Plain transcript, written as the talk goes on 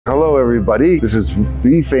Hello everybody, this is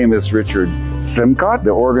the famous Richard Simcott, the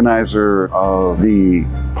organizer of the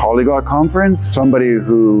Polyglot Conference, somebody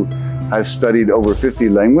who has studied over 50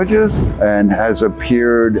 languages and has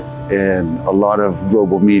appeared in a lot of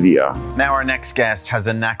global media. Now our next guest has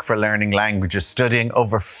a knack for learning languages, studying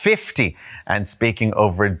over 50 and speaking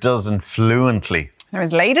over a dozen fluently. Now,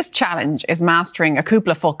 his latest challenge is mastering a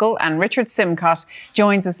couple of focal, and Richard Simcott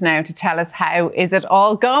joins us now to tell us how is it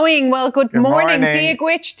all going. Well, good morning. Dia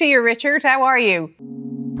Gwitch to you, Richard. How are you?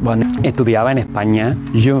 Bueno, estudiaba en España,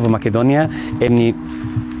 yo en Macedonia, en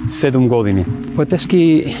 7 godini.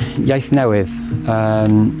 Poteski iaith newydd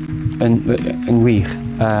yn wych,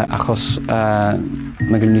 achos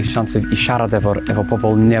mae gen i sians I siarad efo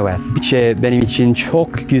pobl newydd. Ben I mi'n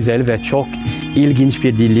sioc gysel fe sioc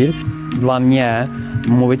ilginspiedilil. Dla mnie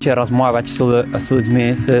mówić rozmawiać z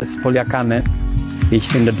mir z Polakami. Ich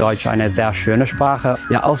finde Deutsch eine sehr schöne Sprache.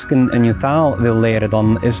 Ja, als ik een nieuwe taal wil leren,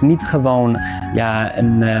 dan is het niet gewoon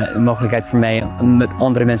een mogelijkheid voor mij om met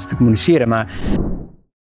andere mensen te communiceren, maar...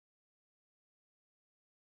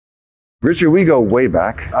 Richard, we go way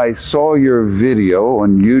back. I saw your video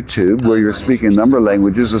on YouTube where you're speaking a number of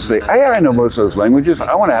languages and say, hey, I know most of those languages.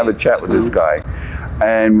 I want to have a chat with this guy.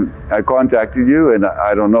 And I contacted you, and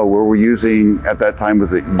I don't know, were we using, at that time,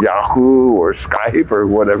 was it Yahoo or Skype or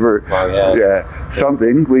whatever? Oh, yeah,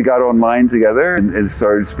 something. We got online together and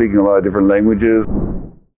started speaking a lot of different languages.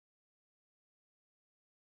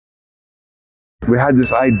 We had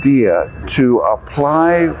this idea to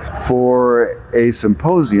apply for a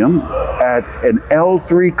symposium at an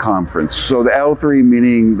L3 conference. So the L3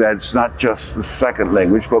 meaning that's not just the second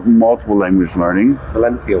language, but multiple language learning.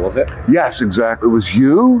 Valencia, was it? Yes, exactly. It was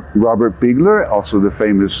you, Robert Bigler, also the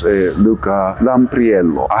famous Luca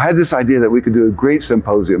Lampariello. I had this idea that we could do a great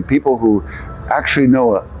symposium. People who actually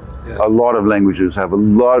know a lot of languages, have a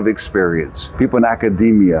lot of experience. People in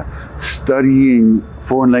academia studying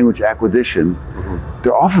foreign language acquisition,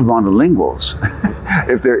 they're often monolinguals.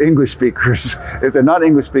 If they're English speakers, if they're not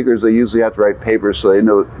English speakers, they usually have to write papers so they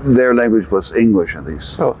know their language plus English at least.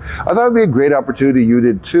 So I thought it would be a great opportunity. You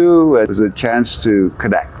did too. It was a chance to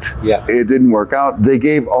connect. Yeah. It didn't work out. They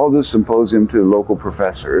gave all this symposium to local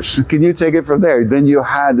professors. Can you take it from there? Then you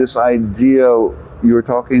had this idea. You were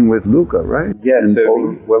talking with Luca, right? Yeah,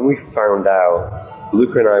 so when we found out,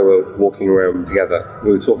 Luca and I were walking around together.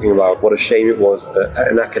 We were talking about what a shame it was that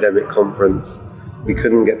at an academic conference, we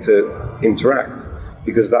couldn't get to interact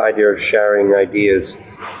because the idea of sharing ideas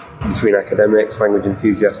between academics, language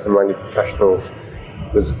enthusiasts and language professionals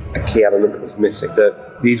was a key element that was missing.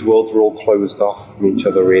 That these worlds were all closed off from each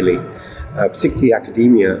other really, particularly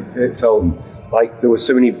academia. It felt like there were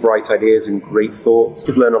so many bright ideas and great thoughts.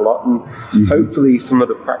 You could learn a lot, and hopefully some of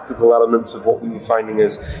the practical elements of what we were finding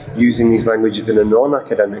as using these languages in a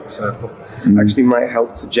non-academic circle actually might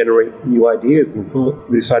help to generate new ideas and thoughts.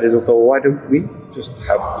 We decided, okay, well, why don't we just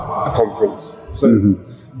have a conference? So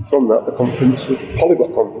from that, the conference,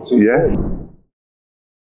 Polyglot Conference. Yes.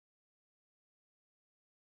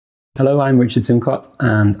 Hello, I'm Richard Simcott,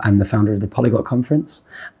 and I'm the founder of the Polyglot Conference,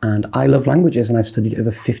 and I love languages, and I've studied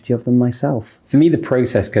over 50 of them myself. For me, the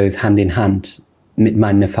process goes hand in hand mit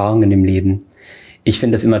meinen Erfahrungen im Leben. Ich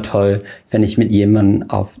finde es immer toll, wenn ich mit jemandem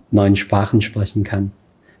auf 9 Sprachen sprechen kann.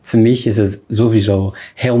 Für mich is het sowieso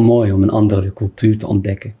heel mooi om een andere cultuur te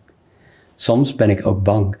ontdekken. Soms ben ik ook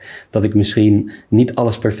bang dat ik misschien niet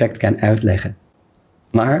alles perfect kan uitleggen.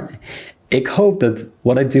 Maar ik hoop dat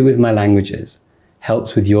what I do with my languages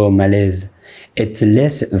helps with your malaise et te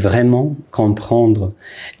laisse vraiment comprendre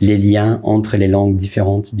les liens entre les langues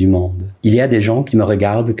différentes du monde. Il y a des gens qui me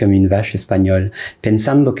regardent comme une vache espagnole,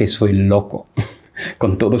 pensando que soy loco,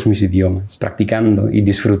 con todos mis idiomas, practicando y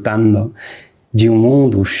disfrutando de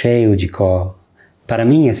mundo cheio de cor. Para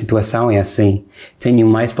mim, a situação é assim. Tenho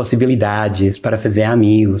mais possibilidades para fazer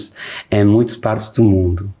amigos em muitas partes do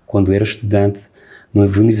mundo. Quando era estudante na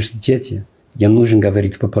universitecie, я нужен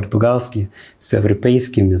говорить по-португальски с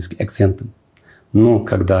европейским акцентом. Но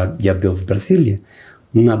когда я был в Бразилии,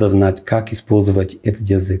 надо знать, как использовать этот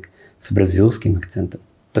язык с бразильским акцентом.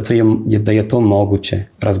 Да я то могуче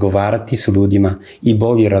разговаряти с людьми и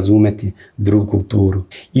более разумети другу културу.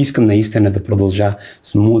 Искам наистина да продължа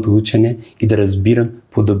с моето учене и да разбирам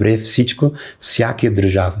по-добре всичко, всяка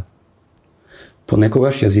държава.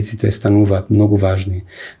 Понекогаш язиците стануват много важни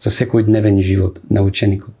за всекидневен живот на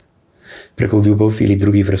ученикът. Преко любов или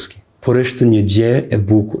други връзки. Поръщане дже е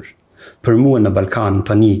букур. Пърмуа на Балкан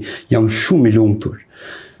тани jam shumë lumtur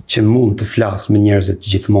që mund të flas me njerëzit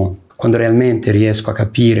gjithmonë. Quando realmente riesco a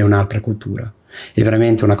capire un'altra cultura. È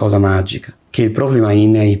veramente una cosa magica. Che il problema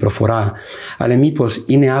είναι η προφορά, αλλά μήπως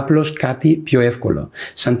είναι απλώς κάτι πιο εύκολο,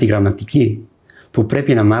 σαν τη γραμματική. Bu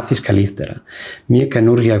πρέπει να μάθεις καλύτερα. Μια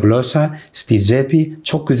καινούργια γλώσσα στη τσέπη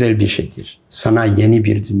çok güzel bir şeydir. Sana yeni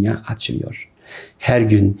bir dünya açıyor. Her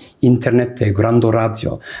gün internette grando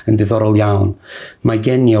radio yn ddiddorol iawn. Mae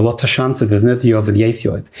gen i o lot o sians o ddefnyddio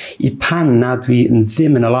fyddiaethioedd I pan nad dwi yn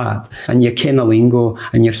ddim yn y wlad, and you're ken a lingo,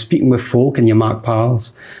 and you're speaking with folk and you mark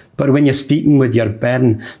pals. But when you're speaking with your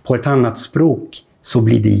barn på ett annat språk så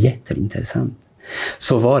blir det jätteintressant.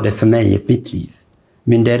 Så var det för mig I mitt liv.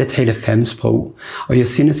 Min datter talar 5 språk och jag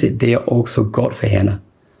synes att det är också gott för henne.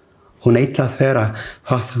 Hon är inte att höra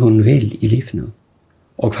vad hon vill I livet nu.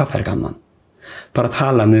 Och vad kan man? Bara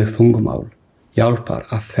tala med tungomål hjälper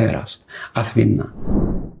att föras, att vinna.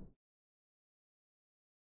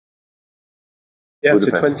 Yeah, so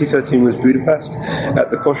 2013 was Budapest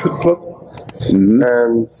at the Kossuth Club,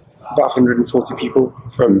 and about 140 people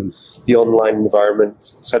from the online environment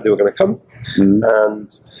said they were going to come, and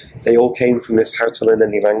they all came from this How to Learn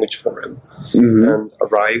Any Language forum and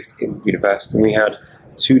arrived in Budapest, and we had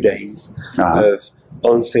 2 days of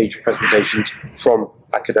on-stage presentations from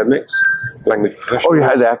academics, language professionals. Oh, you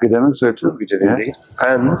had the academics there too? We did indeed.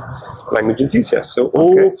 And language enthusiasts. So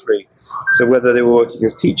all 3. So whether they were working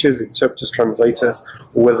as teachers, interpreters, translators,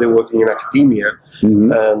 or whether they were working in academia.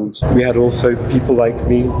 And we had also people like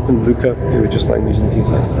me and Luca who were just language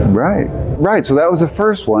enthusiasts. Right. So that was the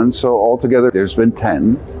first one. So altogether there's been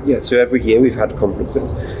 10. Yeah, so every year we've had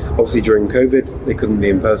conferences. Obviously during COVID, they couldn't be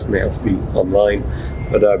in person, they had to be online.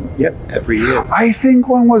 But yeah, every year. I think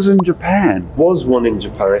one was in Japan. Was one in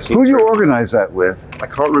Japan. Who did you organize that with? I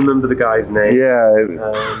can't remember the guy's name.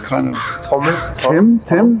 Yeah, kind of.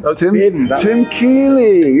 Tim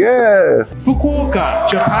Keeley, yes. Fukuoka,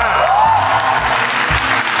 Japan.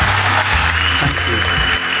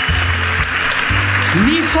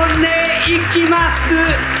 Nihon ikimasu.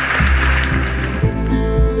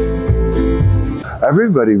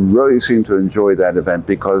 Everybody really seemed to enjoy that event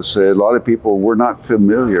because a lot of people were not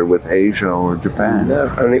familiar with Asia or Japan. No,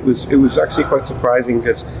 and it was actually quite surprising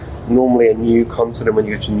because normally a new continent, when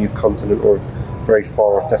you get to a new continent or a very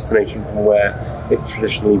far off destination from where it's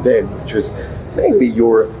traditionally been, which was mainly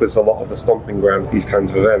Europe, was a lot of the stomping ground of these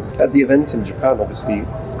kinds of events. At the event in Japan, obviously,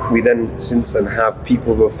 we then since then have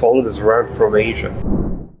people who have followed us around from Asia.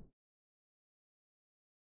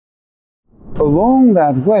 Along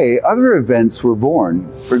that way, other events were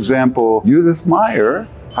born. For example, Judith Meyer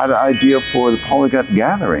had an idea for the Polyglot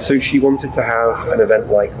Gathering. So she wanted to have an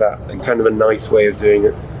event like that, and kind of a nice way of doing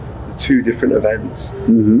it, the 2 different events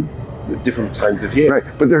at different times of year. Right,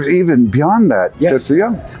 but there's even beyond that. Yes. Tetsuya.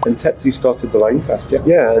 And Tetsu started the Langfest,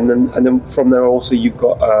 yeah, and then from there also you've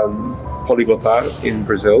got Polyglot Art in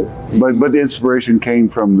Brazil. But the inspiration came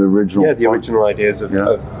from the original. Yeah, the original ideas of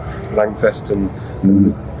Langfest and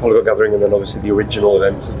Polyglot Gathering, and then obviously the original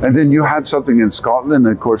event. And then you had something in Scotland,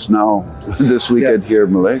 and of course now this weekend here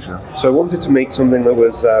in Malaysia. So I wanted to make something that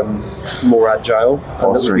was more agile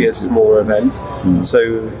and that would be a smaller event. So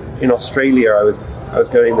in Australia, I was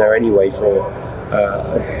going there anyway for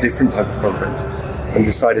a different type of conference, and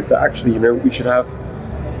decided that actually, we should have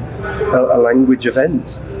a language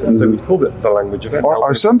event. And so we called it the language event.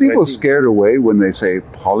 Are some people scared away when they say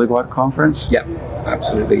Polyglot Conference? Yeah,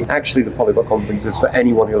 absolutely. Actually, the Polyglot Conference is for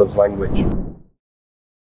anyone who loves language.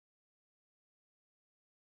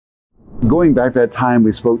 Going back that time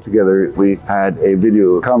we spoke together, we had a video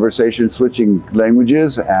conversation switching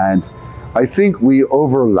languages, and I think we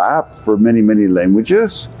overlap for many, many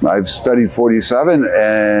languages. I've studied 47,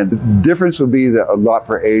 and the difference would be that a lot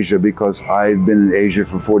for Asia because I've been in Asia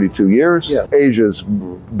for 42 years. Yeah. Asia's a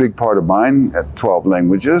big part of mine at 12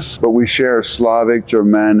 languages, but we share Slavic,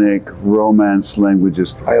 Germanic, Romance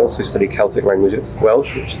languages. I also study Celtic languages,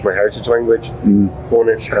 Welsh, which is my heritage language,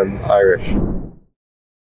 Cornish and Irish.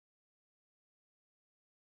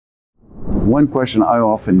 One question I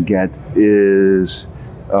often get is,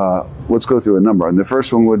 let's go through a number. And the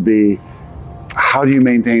first one would be, how do you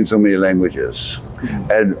maintain so many languages?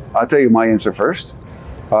 And I'll tell you my answer first.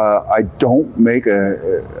 I don't make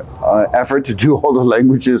an effort to do all the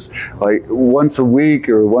languages like once a week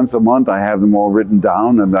or once a month. I have them all written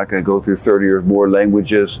down. I'm not going to go through 30 or more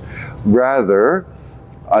languages. Rather,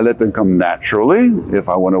 I let them come naturally if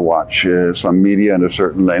I want to watch some media in a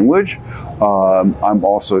certain language. I'm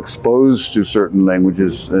also exposed to certain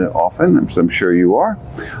languages often, as I'm sure you are.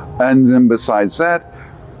 And then besides that,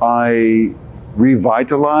 I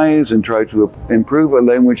revitalize and try to improve a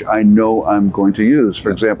language I know I'm going to use. For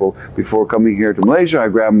example, before coming here to Malaysia, I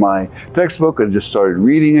grabbed my textbook and just started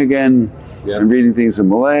reading again and reading things in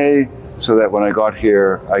Malay so that when I got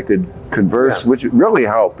here, I could converse, which really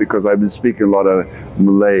helped because I've been speaking a lot of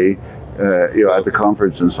Malay, at the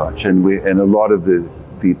conference and such, and a lot of the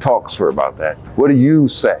the talks were about that. What do you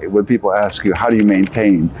say when people ask you, how do you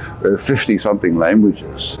maintain 50-something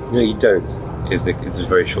languages? No, you don't, is the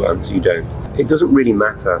very short answer. You don't. It doesn't really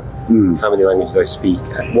matter how many languages I speak.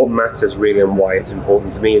 What matters really and why it's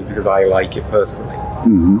important to me is because I like it personally.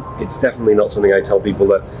 It's definitely not something I tell people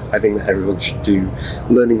that I think that everyone should do.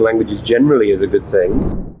 Learning languages generally is a good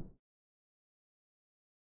thing.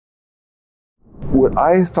 When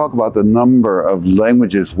I talk about the number of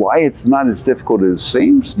languages, why it's not as difficult as it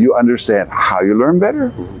seems, you understand how you learn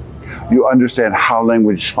better. You understand how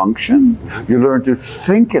language function. You learn to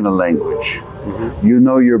think in a language. You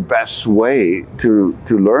know your best way to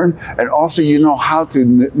learn. And also you know how to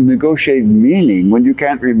negotiate meaning. When you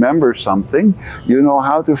can't remember something, you know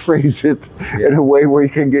how to phrase it in a way where you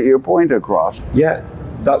can get your point across. Yeah,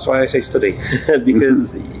 that's why I say study.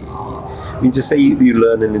 Because I mean, to say you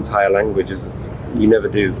learn an entire language, you never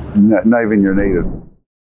do. Not even your native.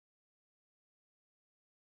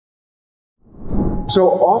 So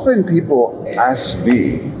often people ask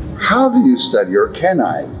me, how do you study, or can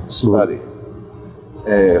I study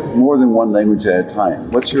more than one language at a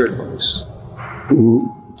time? What's your advice?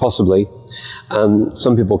 Possibly.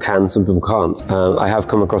 Some people can, some people can't. I have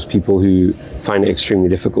come across people who find it extremely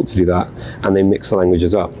difficult to do that, and they mix the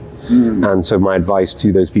languages up. And so my advice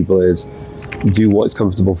to those people is, do what's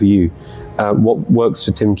comfortable for you. What works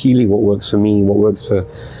for Tim Keeley, what works for me, what works for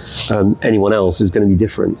anyone else is going to be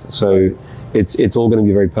different. So it's all going to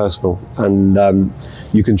be very personal, and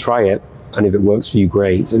you can try it, and if it works for you,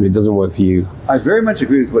 great. If it doesn't work for you, I very much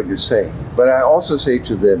agree with what you're saying, but I also say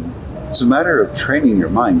to them, it's a matter of training your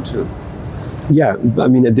mind too. Yeah, I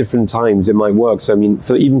mean, at different times it might work. So I mean,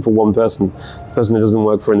 even for one person, the person that doesn't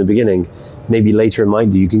work for in the beginning, maybe later it might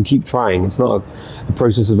do. You can keep trying. It's not a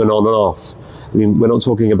process of an on and off. I mean, we're not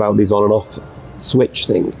talking about this on and off switch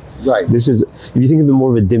thing. Right. This is, if you think of it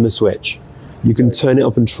more of a dimmer switch, you can turn it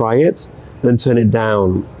up and try it, and then turn it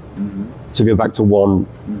down to go back to one,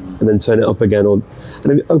 and then turn it up again. And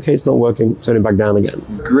then, okay, it's not working, turn it back down again.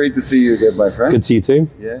 Great to see you again, my friend. Good to see you too.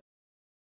 Yeah.